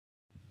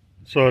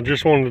So I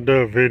just wanted to do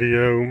a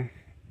video.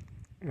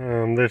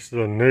 This is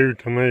a new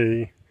to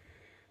me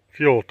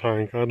fuel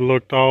tank. I'd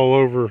looked all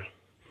over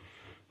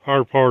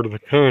our part of the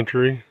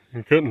country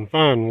and couldn't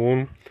find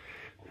one.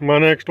 My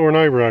next door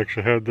neighbor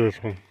actually had this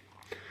one.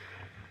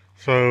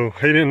 So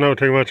he didn't know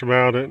too much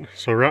about it.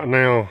 So right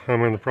now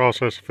I'm in the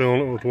process of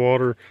filling it with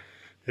water.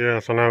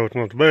 Yes, I know it's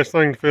not the best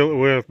thing to fill it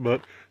with,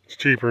 but it's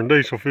cheaper than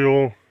diesel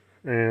fuel,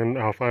 and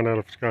I'll find out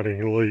if it's got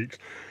any leaks.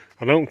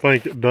 I don't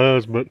think it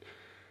does, but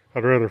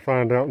I'd rather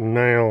find out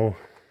now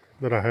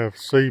that I have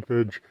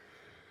seepage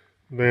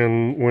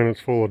than when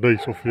it's full of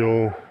diesel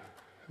fuel.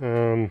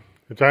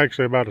 It's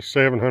actually about a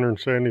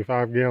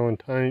 775 gallon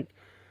tank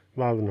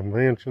by the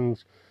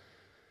dimensions.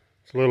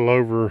 It's a little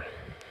over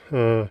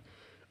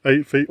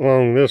 8 feet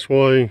long this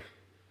way,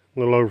 a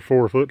little over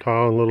 4 foot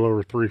tall, and a little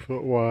over 3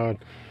 foot wide.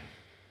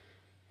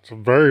 It's a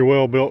very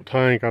well built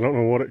tank. I don't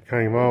know what it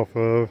came off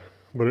of,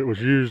 but it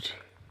was used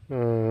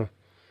in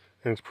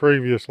its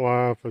previous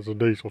life as a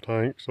diesel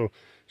tank. So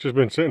it's just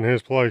been sitting in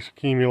his place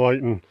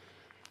accumulating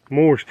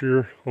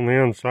moisture on the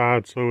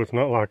inside, so it's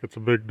not like it's a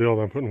big deal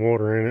that I'm putting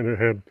water in it. It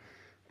had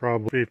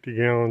probably 50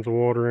 gallons of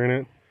water in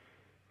it.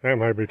 That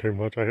might be too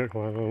much. I don't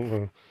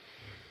know.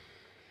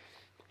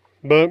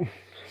 But,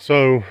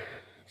 so,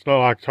 it's not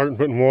like it's hurting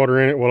putting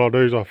water in it. What I'll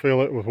do is I'll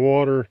fill it with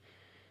water,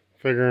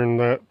 figuring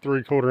that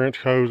 3/4 inch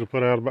hose will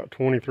put out about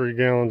 23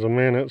 gallons a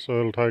minute, so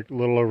it'll take a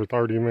little over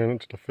 30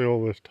 minutes to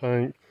fill this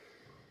tank.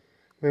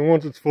 And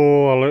once it's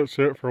full, I'll let it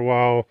sit for a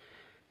while,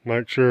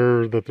 make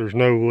sure that there's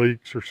no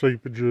leaks or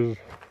seepages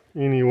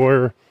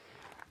anywhere,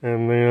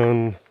 and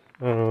then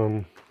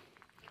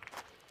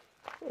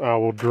I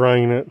will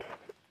drain it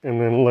and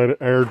then let it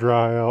air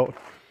dry out.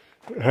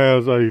 It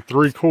has a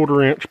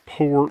 3/4 inch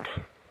port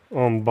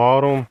on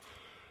bottom,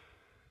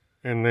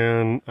 and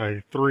then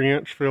a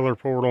 3-inch filler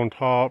port on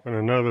top, and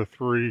another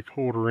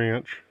 3/4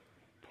 inch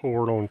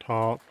port on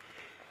top.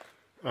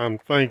 I'm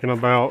thinking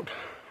about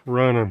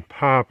running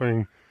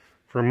piping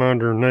from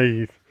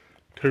underneath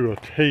to a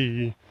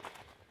T,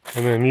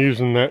 and then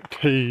using that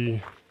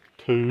T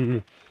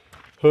to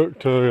hook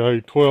to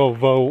a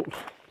 12-volt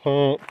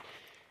pump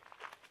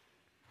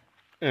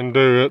and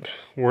do it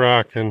where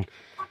I can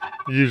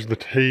use the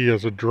T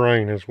as a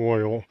drain as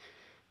well.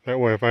 That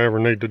way, if I ever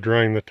need to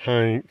drain the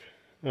tank,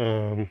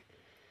 I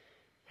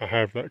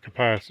have that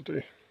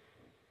capacity.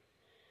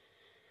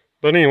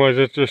 But anyways,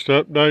 that's just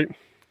an update.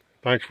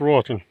 Thanks for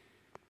watching.